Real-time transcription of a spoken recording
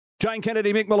Jane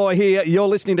Kennedy, Mick Molloy here. You're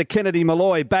listening to Kennedy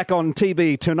Molloy back on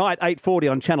TV tonight, 8:40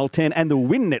 on Channel 10. And the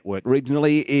Win Network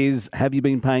regionally is Have You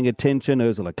Been Paying Attention?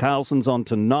 Ursula Carlson's on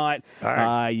tonight.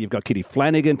 You've got Kitty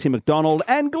Flanagan, Tim McDonald,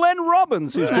 and Glenn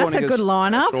Robbins who's joining us. That's a good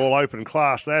lineup. It's all open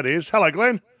class, that is. Hello,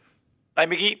 Glenn. Hey,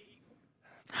 Mickey.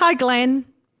 Hi, Glenn.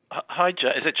 Hi,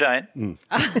 Jane. Is it Jane?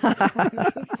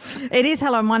 It is.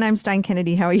 Hello, my name's Jane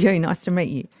Kennedy. How are you? Nice to meet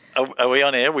you. Are we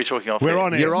on air? Are we talking off We're air?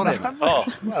 on air. You're on air.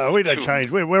 No, we don't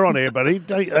change. We're on air, buddy.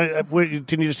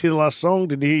 Didn't you just hear the last song?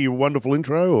 Didn't you hear your wonderful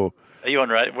intro? Or Are you on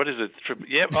radio? What is it?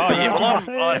 Yeah. Oh, yeah.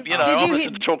 Well, I'm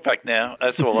listening to Talkback now.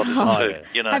 That's all I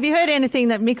listen to. Have you heard anything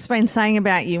that Mick's been saying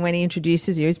about you when he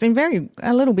introduces you? He's been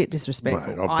a little bit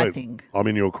disrespectful, Mate, I think. I'm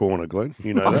in your corner, Glenn.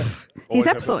 You know that. He's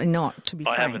absolutely not, to be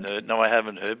frank. I haven't heard. No, I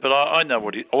haven't heard. But I know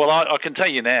what he... Well, I can tell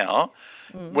you now,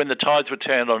 when the tides were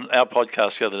turned on our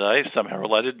podcast the other day, somehow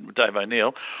related, with Dave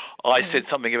O'Neill, I said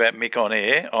something about Mick on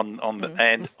air,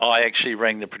 and I actually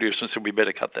rang the producer and said, we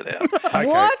better cut that out. Okay.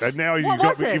 What? And now What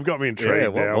was it? you've got me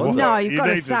intrigued Yeah, now. what was it? No, you've got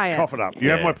to need say it. Cough it up. You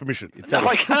have my permission. No,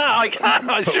 I can't.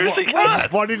 I seriously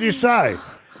can't. What did you say?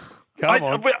 Come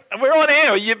on. We're on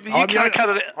air. You can't cut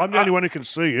it. I'm the only one who can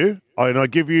see you, and I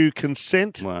give you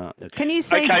consent. Well, Can you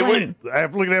see Okay, Glenn? Look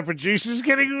at our producers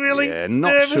getting really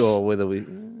not nervous. sure whether we...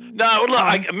 No, look,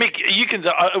 Mick, you can.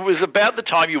 It was about the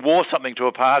time you wore something to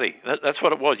a party. That's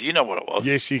what it was. You know what it was.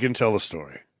 Yes, you can tell the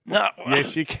story. No.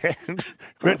 Yes, you can.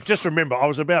 But just remember, I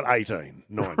was about 18,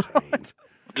 19.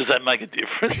 Does that make a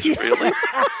difference, really?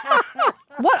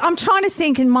 What I'm trying to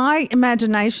think in my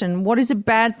imagination, what is a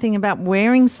bad thing about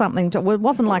wearing something? Well, it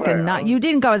wasn't like a nut. You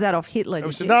didn't go as Adolf Hitler,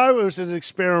 did you? No, it was an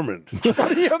experiment. An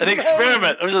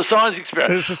experiment. It was a science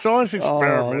experiment. It's a science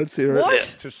experiment. let's hear it. What?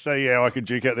 To see how I could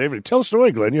duke out the evening. Tell the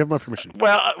story, Glenn. You have my permission.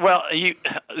 Well,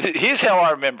 here's how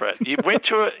I remember it. You went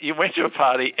to a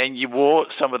party and you wore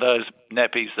some of those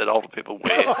nappies that older people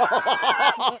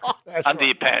wear under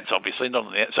your pants, obviously, not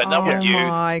on the so not with you. Oh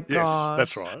my Yes, God.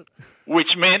 that's right. Which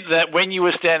meant that when you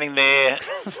were standing there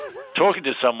talking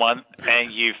to someone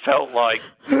and you felt like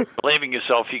believing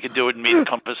yourself, you could do it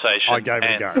mid-conversation. I gave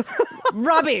it a go.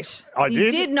 Rubbish. I You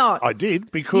did. did not. I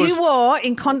did because... You wore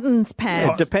incontinence It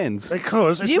pants. depends.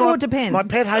 Because it's You not, wore Depends. My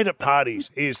pet hate at parties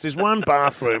is there's one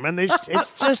bathroom and it's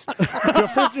just you're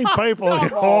 50 people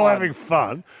all having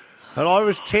fun. And I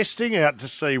was testing out to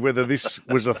see whether this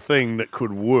was a thing that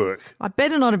could work. I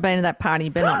better not have been at that party.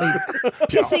 You better not be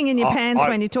pissing in your pants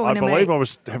when you're talking to me. I believe I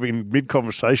was having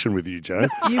mid-conversation with you, Joan.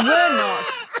 You were not.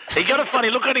 He got a funny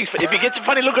look on his face. If he gets a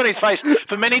funny look on his face,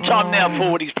 for many time now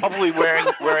forward, he's probably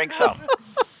wearing some.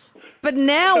 But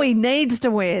now he needs to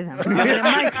wear them. I mean, it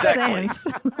makes sense.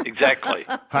 Exactly.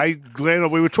 Hey, Glenn,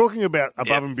 we were talking about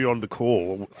above and beyond the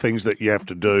call, things that you have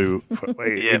to do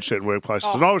in certain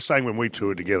workplaces. And I was saying when we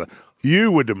toured together,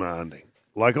 you were demanding.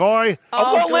 Like what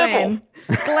Glenn.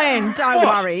 Glenn, don't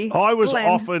worry. I was Glenn.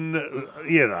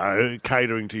 often,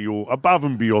 catering to your above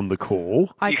and beyond the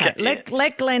call. Okay,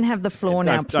 let Glenn have the floor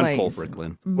now, please. Don't fall for it,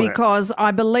 Glenn. Because I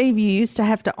believe you used to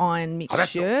have to iron Mick's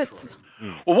shirts.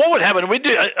 Well, what would happen?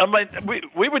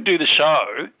 We would do the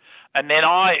show, and then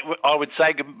I would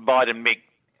say goodbye to Mick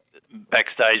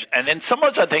backstage, and then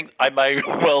sometimes I think I may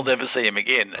well never see him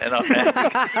again. And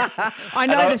I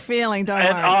know the feeling, don't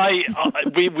worry.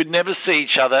 And we would never see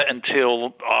each other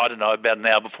until, I don't know, about an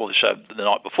hour before the show the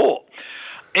night before.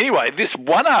 Anyway, this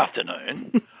one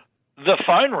afternoon, the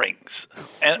phone rings,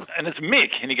 and it's Mick,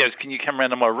 and he goes, "Can you come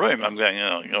round to my room?" I'm going,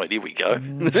 "Oh, here we go."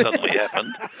 It suddenly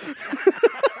happened.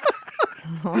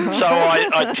 So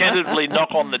I tentatively knock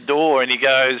on the door, and he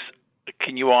goes,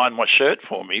 "Can you iron my shirt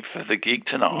for me for the gig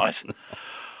tonight?"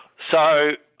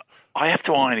 So I have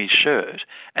to iron his shirt,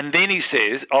 and then he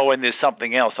says, "Oh, and there's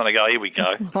something else." And I go, "Here we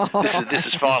go. This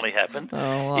has finally happened."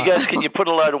 He goes, "Can you put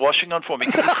a load of washing on for me?"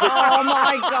 Oh,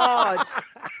 my God.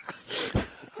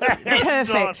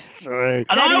 Perfect. True.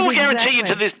 And That I will is guarantee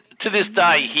exactly- you to this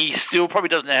day, he still probably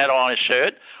doesn't know how to iron a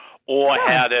shirt or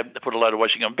how to put a load of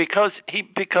washing on because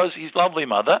his lovely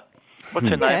mother, what's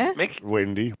her Yeah. name, Mick?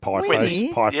 Wendy, Wendy.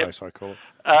 pie Yep. face, I call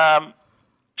it.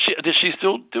 Does she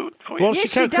still do it for you? Well, Yes,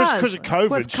 she can't she does. because of COVID.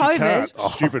 Was She can't. COVID. Oh,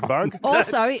 stupid bug.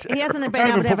 Also, he hasn't been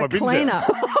Can't able to even have put a my bins cleaner.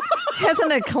 out.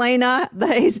 Hasn't a cleaner.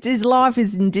 His life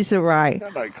is in disarray.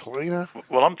 No cleaner.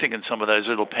 Well, I'm thinking some of those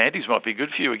little panties might be good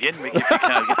for you again, Mick, if you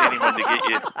can't get anyone to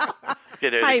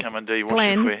get her Hey, to come and do your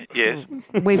Glenn. washing for you.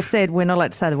 Yes. We've said we're not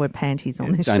allowed to say the word panties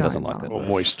on this show. Jane doesn't like that. Or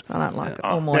moist. I don't like it.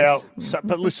 Or Now, moist.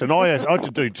 but listen, I had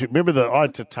to do. Remember that I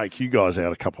had to take you guys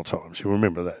out a couple of times. You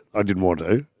remember that? I didn't want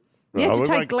to. You had to we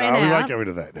take won't- Glenn We out. won't go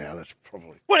into that now. That's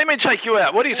probably What do you mean take you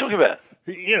out? What are you talking about?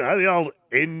 the old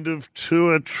end of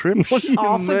tour trips.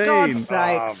 Oh, for God's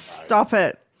sake, Oh, mate. stop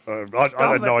it.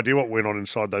 I had no idea what went on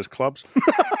inside those clubs.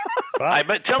 Hey,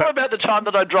 but tell me about the time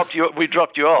that we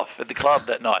dropped you off at the club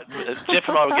that night. Jeff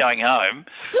and I were going home,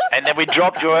 and then we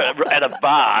dropped you at a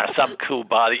bar, some cool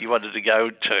bar that you wanted to go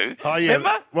to. Oh, yeah.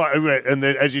 Remember? Right, and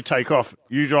then as you take off,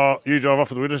 you drive off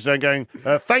of the window stand going,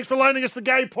 thanks for loaning us the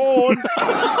gay porn.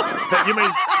 You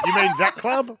mean that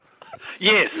club?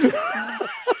 Yes.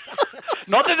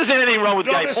 Not that there's anything wrong with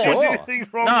gay porn. There's anything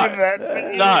wrong with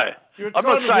that. No. You were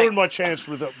trying to ruin my chance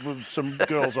with some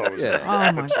girls I was there.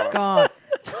 Oh, my God.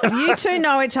 You two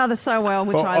know each other so well,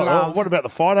 which I love. What about the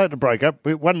fight I had to break up?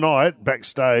 One night,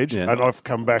 backstage, and I've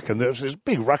come back, and there was this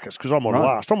big ruckus because I'm on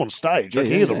last. I'm on stage. I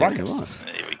can hear the ruckus.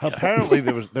 Apparently,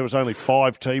 there was only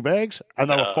 5 tea bags, and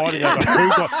they were fighting over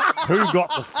who got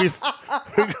the 5th.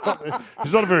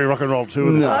 It's not a very rock and roll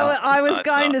tour. No. I was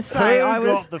going to say who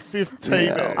got the 5th tea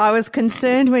bag. I was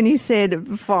concerned when you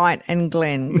said fight and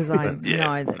Glenn because I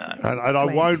know that. No. And I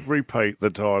won't repeat the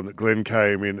time that Glenn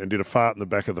came in and did a fart in the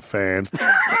back of the fan,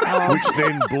 which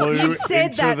then blew You've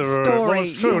said into that the room. story. Well,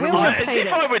 it's true. You will repeat as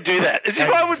if I would do that. As if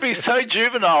I would be so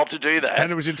juvenile to do that.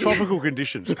 And it was in tropical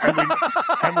conditions,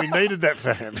 and we needed that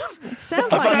fan. It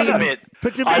sounds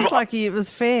like it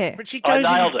was fair. But she I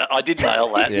nailed it. I did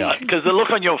nail that. Because the look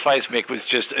on your face, Mick, was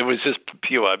just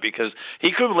pure because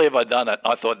he couldn't believe I'd done it.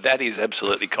 I thought that is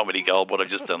absolutely comedy gold, what I've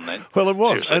just done then. Well, it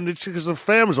was. Seriously. And it's because the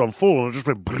fan was on full and it just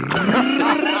went...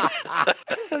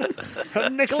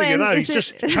 And next thing you know, he's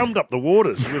just chummed up the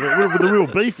waters with a real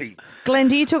beefy. Glenn,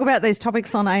 do you talk about these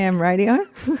topics on AM radio?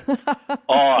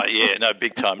 Oh, yeah, no,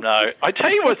 big time, no. I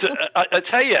tell you what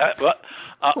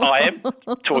I am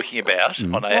talking about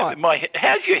on AM.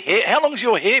 How's your hair? How long's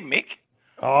your hair, Mick?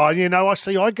 Oh,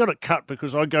 I got it cut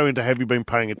because I go into Have You Been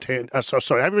Paying Attention? Have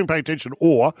You Been Paying Attention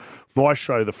or my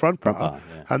show, The Front Bar,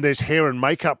 and there's hair and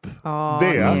makeup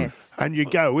there, yes. And you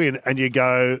go in and you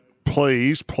go,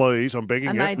 please, I'm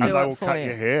begging you, and they will cut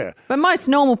your hair. But most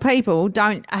normal people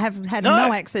have had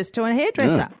no access to a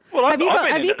hairdresser. Yeah. Well, have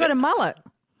you got a mullet?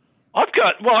 I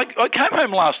came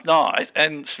home last night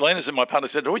and Selena's and my partner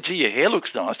said, oh, gee, your hair looks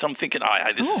nice. I'm thinking,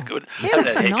 hey, this is good. Hair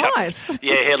looks nice.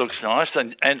 Yeah, hair looks nice.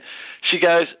 And she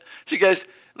goes,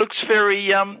 looks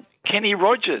very Kenny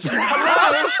Rogers.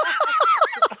 Hello?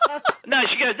 No,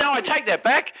 she goes, no, I take that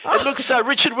back. It looks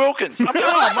Richard Wilkins. I'm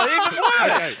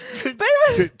even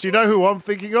worse. Do you know who I'm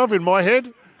thinking of in my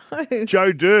head?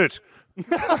 Joe Dirt.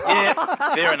 Yeah,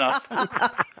 fair enough.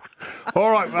 All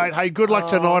right, mate. Hey, good luck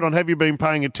tonight on Have You Been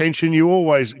Paying Attention? You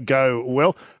always go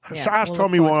well. Yeah, so ask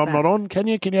Tommy why I'm not on. Can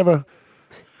you? Can you have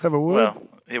a word? Well,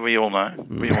 yeah, we all know.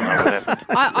 We all know what happened.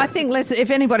 I think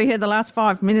if anybody heard the last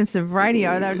 5 minutes of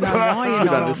radio, they'd know why you're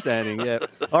not understanding, yeah.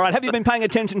 All right, have you been paying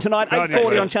attention tonight?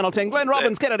 8:40 on Channel 10. Glenn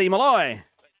Robbins, Kennedy, Molloy.